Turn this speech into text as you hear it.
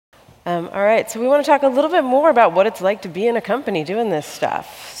All right, so we want to talk a little bit more about what it's like to be in a company doing this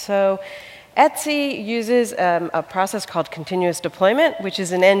stuff. So Etsy uses a process called continuous deployment, which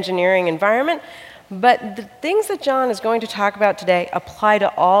is an engineering environment. But the things that John is going to talk about today apply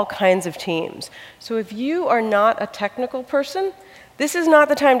to all kinds of teams. So if you are not a technical person, this is not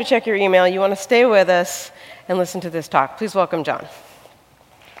the time to check your email. You want to stay with us and listen to this talk. Please welcome John.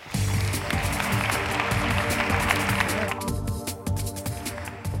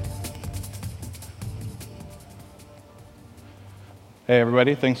 Hey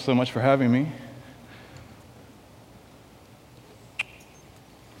everybody, thanks so much for having me.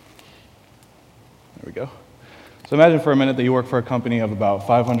 There we go. So imagine for a minute that you work for a company of about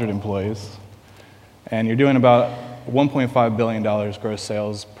 500 employees, and you're doing about $1.5 billion gross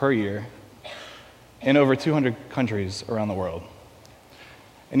sales per year in over 200 countries around the world.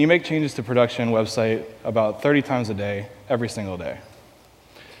 And you make changes to production website about 30 times a day, every single day.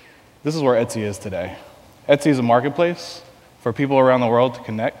 This is where Etsy is today. Etsy is a marketplace for people around the world to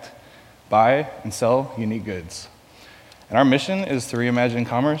connect, buy, and sell unique goods. And our mission is to reimagine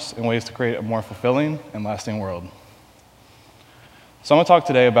commerce in ways to create a more fulfilling and lasting world. So I'm going to talk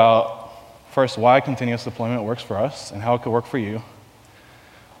today about, first, why continuous deployment works for us and how it could work for you,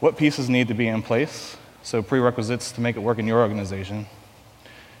 what pieces need to be in place, so prerequisites to make it work in your organization,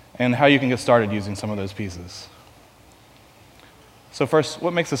 and how you can get started using some of those pieces. So first,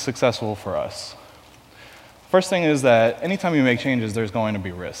 what makes this successful for us? First thing is that anytime you make changes, there's going to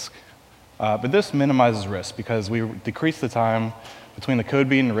be risk. But this minimizes risk because we decrease the time between the code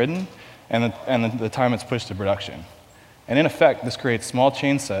being written and the time it's pushed to production. And in effect, this creates small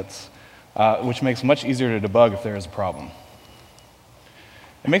change sets, which makes it much easier to debug if there is a problem.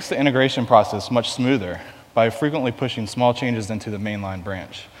 It makes the integration process much smoother by frequently pushing small changes into the mainline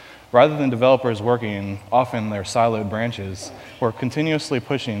branch. Rather than developers working often their siloed branches, we're continuously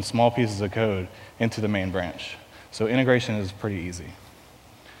pushing small pieces of code into the main branch. So integration is pretty easy.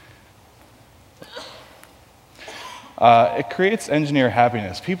 It creates engineer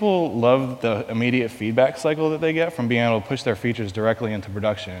happiness. People love the immediate feedback cycle that they get from being able to push their features directly into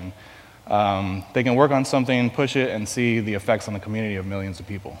production. They can work on something, push it, and see the effects on the community of millions of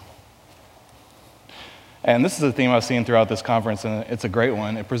people. And this is a theme I've seen throughout this conference, and it's a great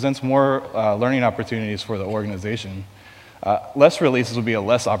one. It presents more learning opportunities for the organization. Less releases will be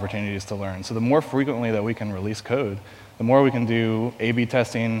less opportunities to learn. So the more frequently that we can release code, the more we can do A/B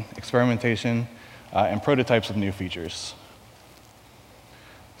testing, experimentation, and prototypes of new features.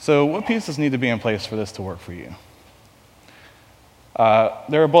 So what pieces need to be in place for this to work for you?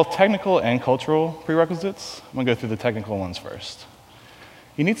 There are both technical and cultural prerequisites. I'm going to go through the technical ones first.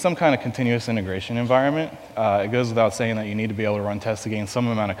 You need some kind of continuous integration environment. It goes without saying that you need to be able to run tests to gain some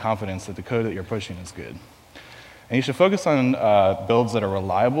amount of confidence that the code that you're pushing is good. And you should focus on builds that are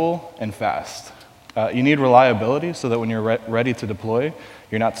reliable and fast. You need reliability so that when you're ready to deploy,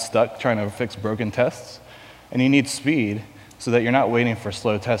 you're not stuck trying to fix broken tests. And you need speed so that you're not waiting for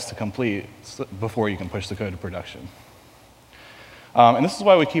slow tests to complete before you can push the code to production. And this is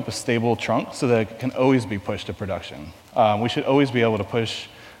why we keep a stable trunk so that it can always be pushed to production. We should always be able to push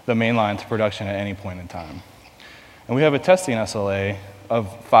the mainline to production at any point in time. And we have a testing SLA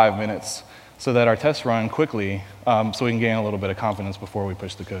of 5 minutes so that our tests run quickly so we can gain a little bit of confidence before we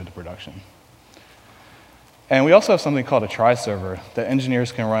push the code to production. And we also have something called a try server that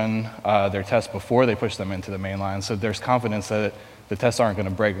engineers can run their tests before they push them into the mainline, so there's confidence that the tests aren't going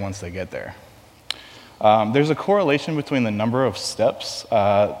to break once they get there. There's a correlation between the number of steps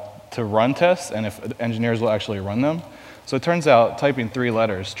to run tests and if engineers will actually run them. So it turns out typing 3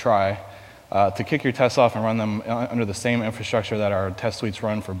 letters, try, to kick your tests off and run them under the same infrastructure that our test suites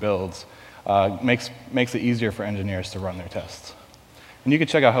run for builds makes it easier for engineers to run their tests. And you can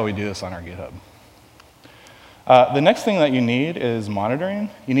check out how we do this on our GitHub. The next thing that you need is monitoring.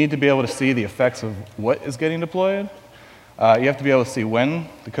 You need to be able to see the effects of what is getting deployed. You have to be able to see when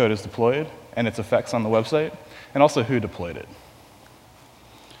the code is deployed and its effects on the website, and also who deployed it.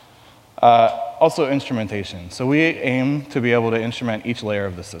 Also instrumentation. So we aim to be able to instrument each layer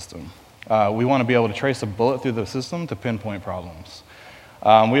of the system. We want to be able to trace a bullet through the system to pinpoint problems.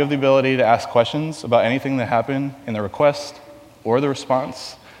 We have the ability to ask questions about anything that happened in the request or the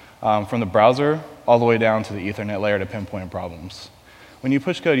response from the browser all the way down to the Ethernet layer to pinpoint problems. When you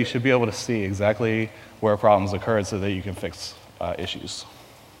push code, you should be able to see exactly where problems occurred so that you can fix issues.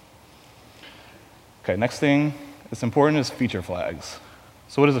 Okay, next thing that's important is feature flags.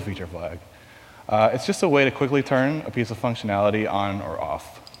 So what is a feature flag? It's just a way to quickly turn a piece of functionality on or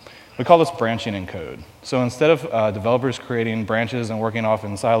off. We call this branching in code. So instead of developers creating branches and working off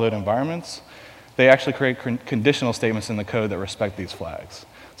in siloed environments, they actually create conditional statements in the code that respect these flags.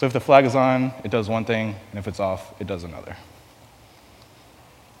 So if the flag is on, it does one thing, and if it's off, it does another.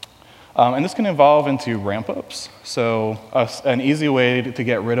 And this can evolve into ramp-ups. So an easy way to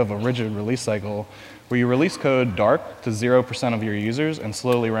get rid of a rigid release cycle where you release code dark to 0% of your users and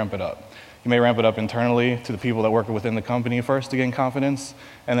slowly ramp it up. You may ramp it up internally to the people that work within the company first to gain confidence,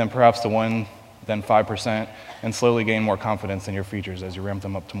 and then perhaps to 1%, then 5%, and slowly gain more confidence in your features as you ramp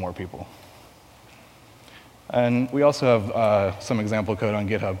them up to more people. And we also have some example code on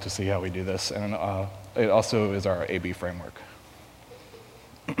GitHub to see how we do this, and it also is our A/B framework.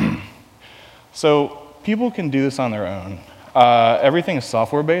 So people can do this on their own. Everything is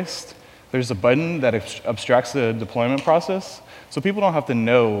software-based. There's a button that abstracts the deployment process, so people don't have to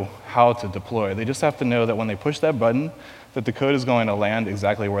know how to deploy. They just have to know that when they push that button, that the code is going to land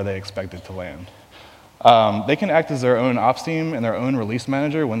exactly where they expect it to land. They can act as their own ops team and their own release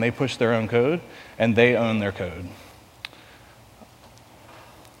manager when they push their own code, and they own their code.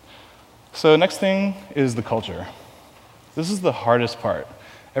 So next thing is the culture. This is the hardest part.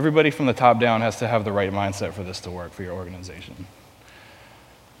 Everybody from the top down has to have the right mindset for this to work for your organization.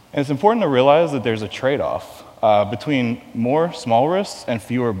 And it's important to realize that there's a trade-off between more small risks and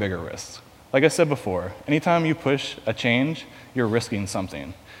fewer bigger risks. Like I said before, anytime you push a change, you're risking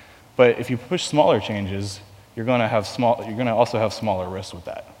something. But if you push smaller changes, you're going to also have smaller risks with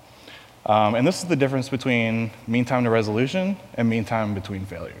that. And this is the difference between mean time to resolution and mean time between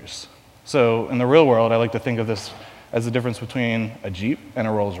failures. So in the real world, I like to think of this as the difference between a Jeep and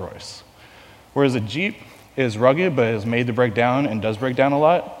a Rolls Royce. Whereas a Jeep is rugged but is made to break down and does break down a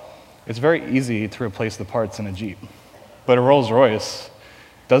lot, it's very easy to replace the parts in a Jeep. But a Rolls Royce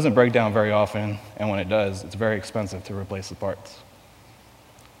doesn't break down very often, and when it does, it's very expensive to replace the parts.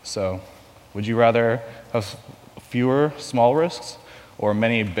 So, would you rather have fewer small risks or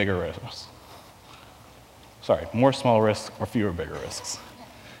many bigger risks? Sorry, more small risks or fewer bigger risks?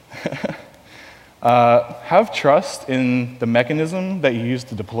 Have trust in the mechanism that you use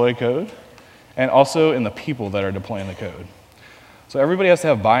to deploy code, and also in the people that are deploying the code. So everybody has to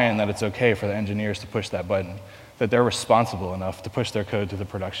have buy-in that it's okay for the engineers to push that button, that they're responsible enough to push their code to the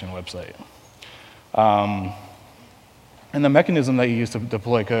production website. And the mechanism that you use to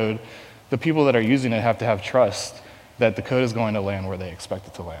deploy code, the people that are using it have to have trust that the code is going to land where they expect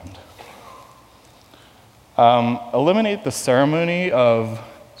it to land. Eliminate the ceremony of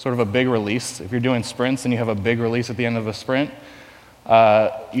sort of a big release. If you're doing sprints and you have a big release at the end of a sprint,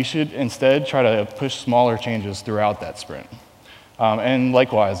 you should instead try to push smaller changes throughout that sprint. And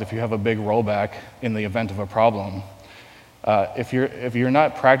likewise, if you have a big rollback in the event of a problem, if you're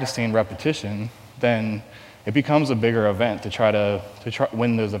not practicing repetition, then it becomes a bigger event to try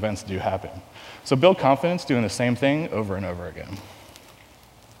when those events do happen. So build confidence doing the same thing over and over again.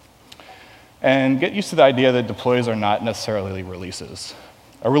 And get used to the idea that deploys are not necessarily releases.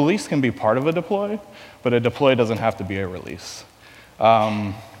 A release can be part of a deploy, but a deploy doesn't have to be a release.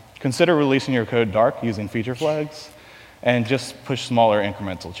 Consider releasing your code dark using feature flags, and just push smaller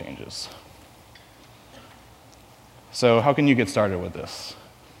incremental changes. So how can you get started with this?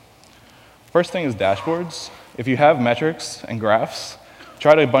 First thing is dashboards. If you have metrics and graphs,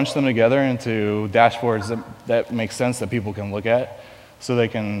 try to bunch them together into dashboards that make sense that people can look at so they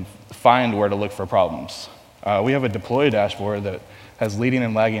can find where to look for problems. We have a deploy dashboard that has leading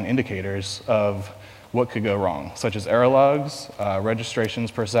and lagging indicators of what could go wrong, such as error logs,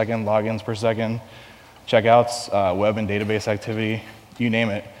 registrations per second, logins per second, checkouts, web and database activity, you name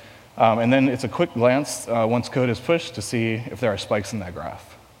it. And then it's a quick glance once code is pushed to see if there are spikes in that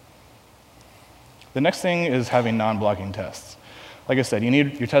graph. The next thing is having non-blocking tests. Like I said, you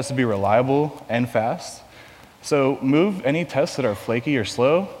need your tests to be reliable and fast. So move any tests that are flaky or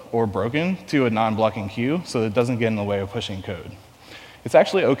slow or broken to a non-blocking queue so that it doesn't get in the way of pushing code. It's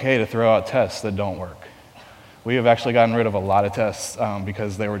actually okay to throw out tests that don't work. We have actually gotten rid of a lot of tests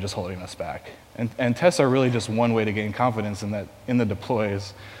because they were just holding us back. And tests are really just one way to gain confidence in the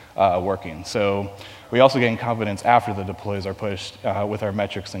deploys working. So we also gain confidence after the deploys are pushed with our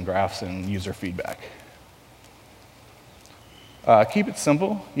metrics and graphs and user feedback. Keep it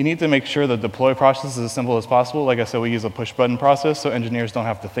simple. You need to make sure the deploy process is as simple as possible. Like I said, we use a push button process, so engineers don't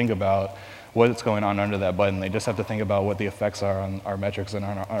have to think about what's going on under that button. They just have to think about what the effects are on our metrics and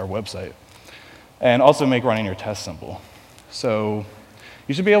on our website. And also make running your tests simple. So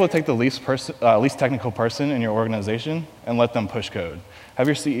you should be able to take the least technical person in your organization and let them push code. Have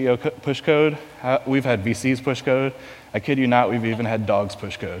your CEO push code. We've had VCs push code. I kid you not, we've even had dogs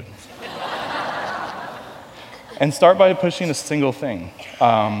push code. And start by pushing a single thing.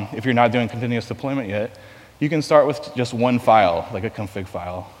 If you're not doing continuous deployment yet, you can start with just one file, like a config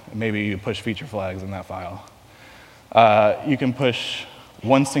file. Maybe you push feature flags in that file. You can push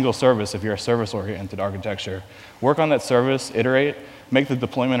one single service if you're a service-oriented architecture. Work on that service, iterate, make the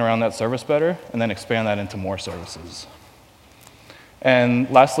deployment around that service better, and then expand that into more services. And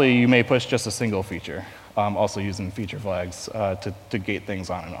lastly, you may push just a single feature, also using feature flags to gate things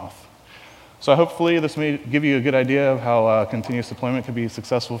on and off. So hopefully this may give you a good idea of how continuous deployment can be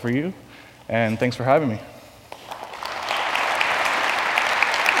successful for you. And thanks for having me.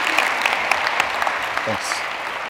 Thanks.